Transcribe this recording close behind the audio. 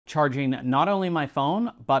charging not only my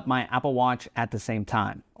phone, but my Apple Watch at the same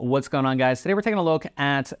time. What's going on, guys? Today we're taking a look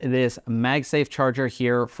at this MagSafe charger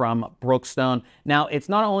here from Brookstone. Now, it's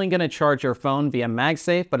not only going to charge your phone via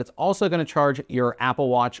MagSafe, but it's also going to charge your Apple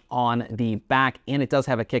Watch on the back, and it does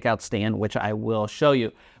have a kick-out stand, which I will show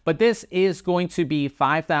you. But this is going to be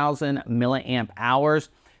 5,000 milliamp hours.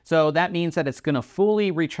 So that means that it's going to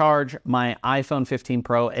fully recharge my iPhone 15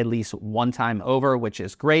 Pro at least one time over, which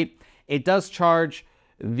is great. It does charge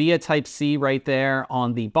via Type-C right there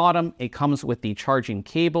on the bottom. It comes with the charging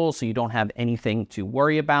cable, so you don't have anything to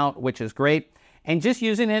worry about, which is great. And just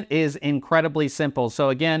using it is incredibly simple. So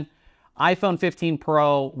again, iPhone 15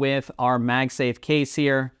 Pro with our MagSafe case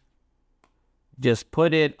here. Just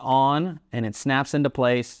put it on and it snaps into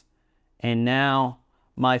place. And now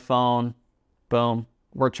my phone, boom,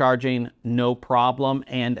 we're charging no problem.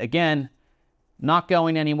 And again, not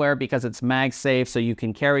going anywhere because it's MagSafe, so you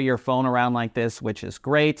can carry your phone around like this, which is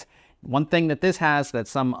great. One thing that this has that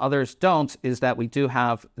some others don't is that we do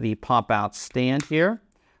have the pop-out stand here.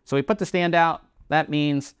 So we put the stand out. That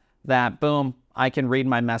means that, boom, I can read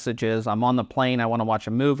my messages. I'm on the plane. I want to watch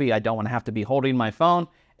a movie. I don't want to have to be holding my phone.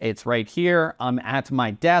 It's right here. I'm at my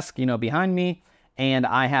desk, you know, behind me, and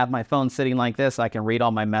I have my phone sitting like this. I can read all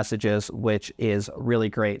my messages, which is really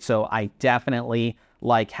great. So I definitely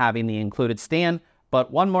like having the included stand. But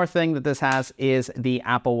one more thing that this has is the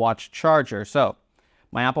Apple Watch charger. So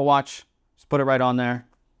my Apple Watch, just put it right on there.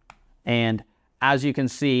 And as you can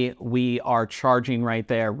see, we are charging right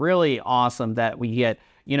there. Really awesome that we get,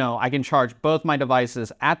 you know, I can charge both my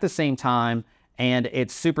devices at the same time, and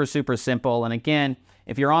it's super, super simple. And again,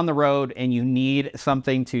 if you're on the road and you need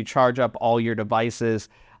something to charge up all your devices,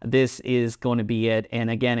 this is going to be it. And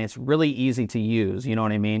again, it's really easy to use. You know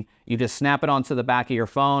what I mean? You just snap it onto the back of your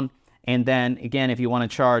phone. And then again, if you want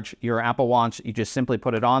to charge your Apple Watch, you just simply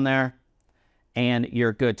put it on there and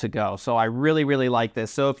you're good to go. So I really, really like this.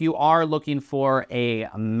 So if you are looking for a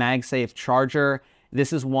MagSafe charger,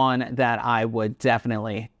 this is one that I would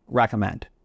definitely recommend.